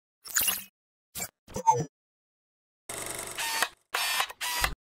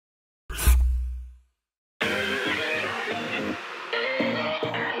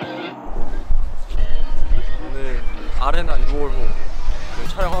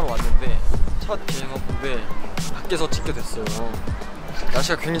촬영하러 왔는데 첫 개인 화보인데 밖에서 찍게 됐어요.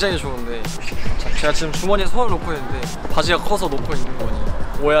 날씨가 굉장히 좋은데 제가 지금 주머니에 손을 놓고 있는데 바지가 커서 놓고 있는 거니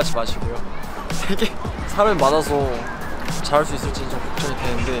오해하지 마시고요. 되게 사람이 많아서 잘할 수 있을지 좀 걱정이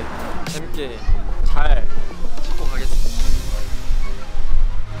되는데 재밌게 잘 찍고 가겠습니다.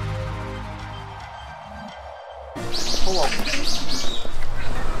 샤워하고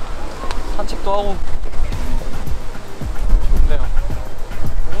산책도 하고 좋네요.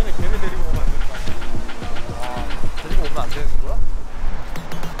 병원에 개를 데리고 오면 안 되는 거 아니야? 아, 데리고 오면 안 되는 거야?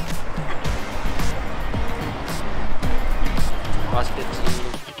 맛있겠지.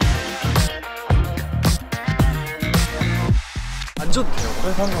 안 줘도 돼요.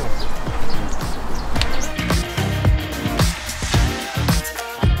 왜 상관없어?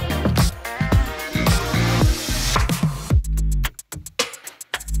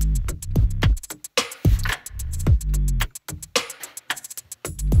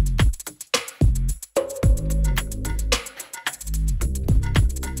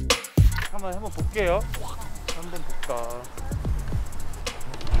 한번 볼게요. 한번 볼까.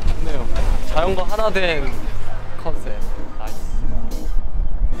 좋네요. 자연과 하나 된 컨셉. 나이스.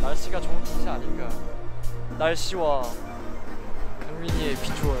 날씨가 좋은 탓이 아닌가. 날씨와 강민이의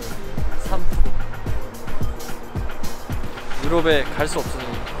비주얼 3%. 유럽에 갈 수 없으니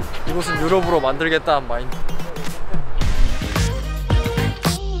이곳은 유럽으로 만들겠다는 마인드.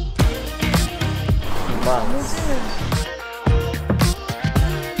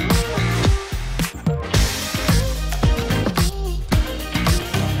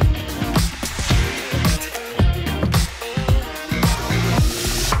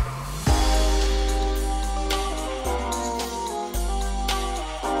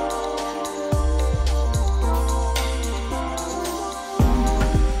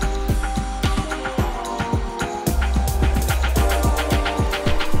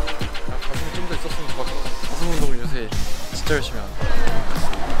 진짜 열심히 하네.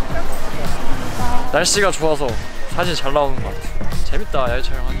 날씨가 좋아서 사진 잘 나오는 것 같아. 재밌다. 야외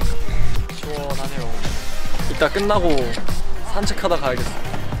촬영하니까 시원하네요. 이따 끝나고 산책하다 가야겠어.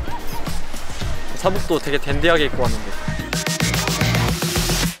 사복도 되게 댄디하게 입고 왔는데.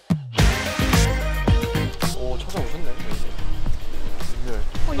 오, 찾아오셨네. 네.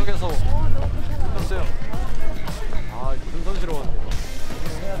 구석에서 끝났어요. 아, 근손스러웠네.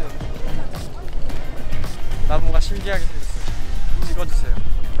 해야 돼. 나무가 신기하게 생겼어요. 찍어주세요.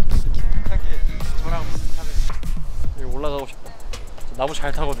 이렇게 저랑 비슷하네. 여기 올라가고 싶다. 나무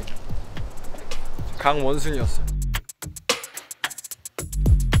잘 타거든요. 강원순이었어요.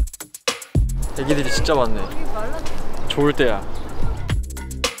 애기들이 진짜 많네. 좋을 때야.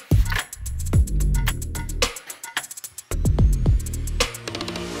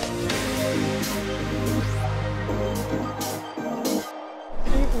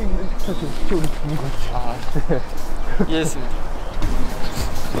 뛰고 있는데 이쪽으로 보는 거 같아. 아, 이해했습니다.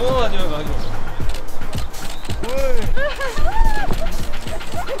 아니야, 아니야.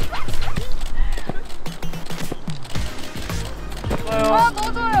 아,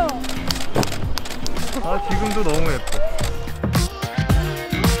 넣어줘요. 아, 지금도 너무 예뻐.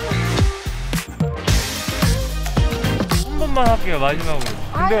 한 번만 할게요, 마지막으로.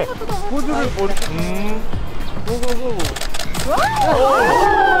 근데 포즈를 머리 고고고.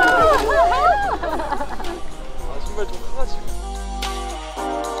 아, 신발 좀 커가지고.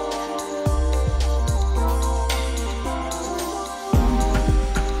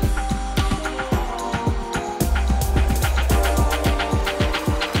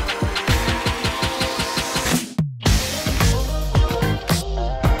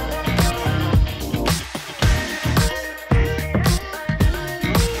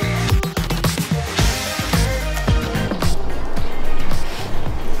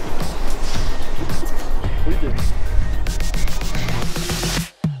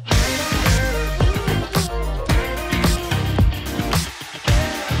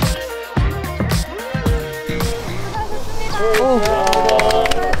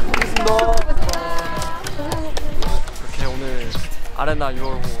 이렇게 오늘 아레나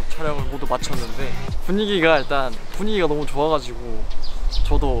 6월호 촬영을 모두 마쳤는데 분위기가 너무 좋아가지고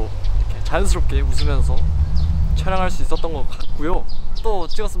저도 이렇게 자연스럽게 웃으면서 촬영할 수 있었던 것 같고요. 또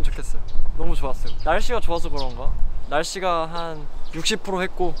찍었으면 좋겠어요. 너무 좋았어요. 날씨가 좋아서 그런가? 날씨가 한 60%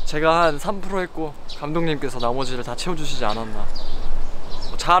 했고 제가 한 3% 했고 감독님께서 나머지를 다 채워주시지 않았나.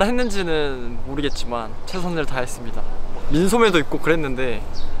 잘 했는지는 모르겠지만 최선을 다했습니다. 민소매도 입고 그랬는데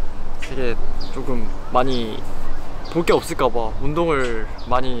되게 조금 많이 볼 게 없을까봐 운동을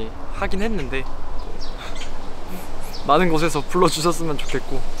많이 하긴 했는데 많은 곳에서 불러주셨으면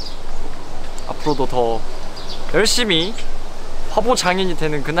좋겠고 앞으로도 더 열심히 화보 장인이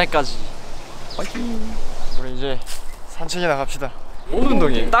되는 그날까지 화이팅! 우리 이제 산책에 나갑시다. 뭔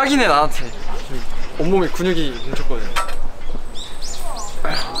운동이에요? 딱이네 나한테. 온몸에 근육이 뭉쳤거든.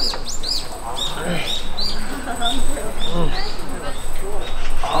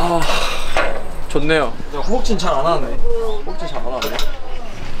 아 좋네요. 허벅지는 잘 안 하네. 허벅지 잘 안 하네.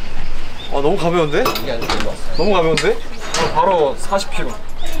 아 너무 가벼운데? 너무 가벼운데? 바로 40kg.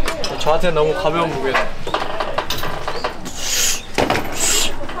 저한테는 너무 가벼운 무게다.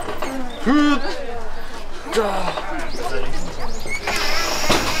 자.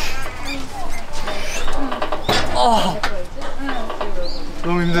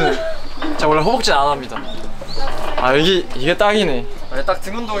 너무 힘드네. 자 원래 허벅지는 안 합니다. 아 이게 딱이네. 딱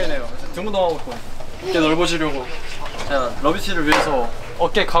등 운동이네요. 등 운동하고 있고 어깨 넓어지려고 제가 러비티를 위해서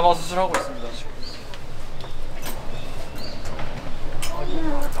어깨 강화 수술하고 있습니다 지금.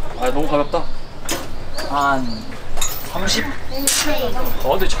 아 너무 가볍다. 한 30?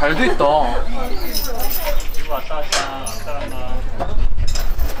 근데 잘 돼 있다. 이거 왔다 갔다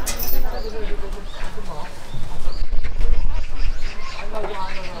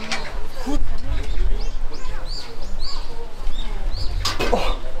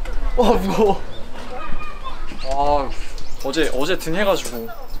무거워. 어제 등 해가지고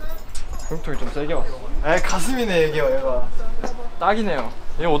근육통이 좀 세게 왔어. 가슴이네 얘가. 딱이네요.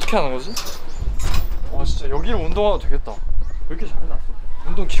 얘 어떻게 하는 거지? 와 진짜 여기를 운동하도 되겠다. 왜 이렇게 잘 났어?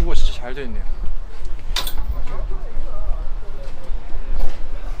 운동 기구가 진짜 잘 돼 있네요.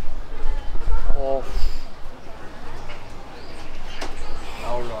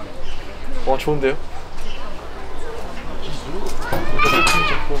 와 좋은데요?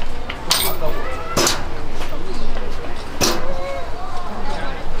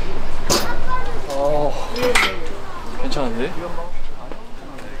 괜찮은데?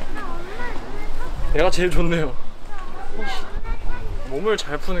 얘가 제일 좋네요. 몸을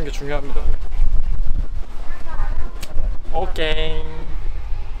잘 푸는 게 중요합니다. 오케이.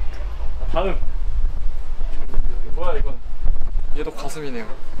 다음. 뭐야 이건? 얘도 가슴이네요.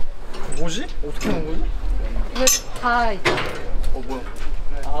 뭐지? 어떻게 하는 거지? 왜 다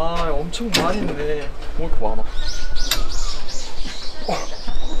뭐야? 엄청 많이 있네. 뭐 이렇게 많아?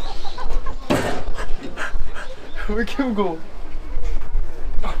 왜 이렇게 무거워?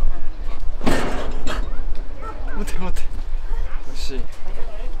 못해. 역시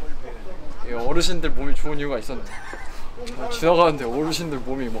어르신들 몸이 좋은 이유가 있었네. 지나가는데 어르신들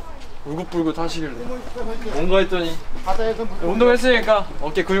몸이 막 울긋불긋 하시길래 뭔가 했더니 운동했으니까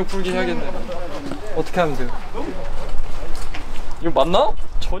어깨 근육 풀기 해야겠네. 어떻게 하면 돼요? 이거 맞나?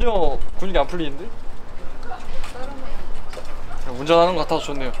 전혀 근육이 안 풀리는데? 운전하는 것 같아서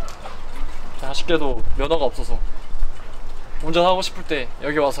좋네요. 아쉽게도 면허가 없어서 운전하고 싶을 때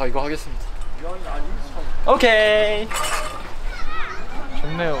여기 와서 이거 하겠습니다. 오케이.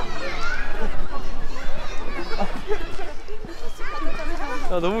 좋네요.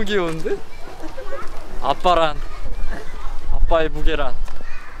 너무 귀여운데? 아빠의 무게란.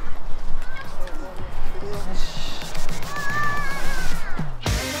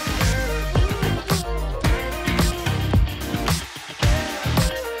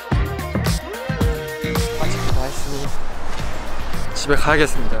 다 했으니 집에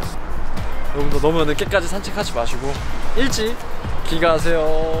가야겠습니다. 여러분도 너무 늦게까지 산책하지 마시고 일찍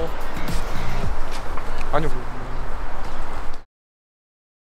귀가하세요.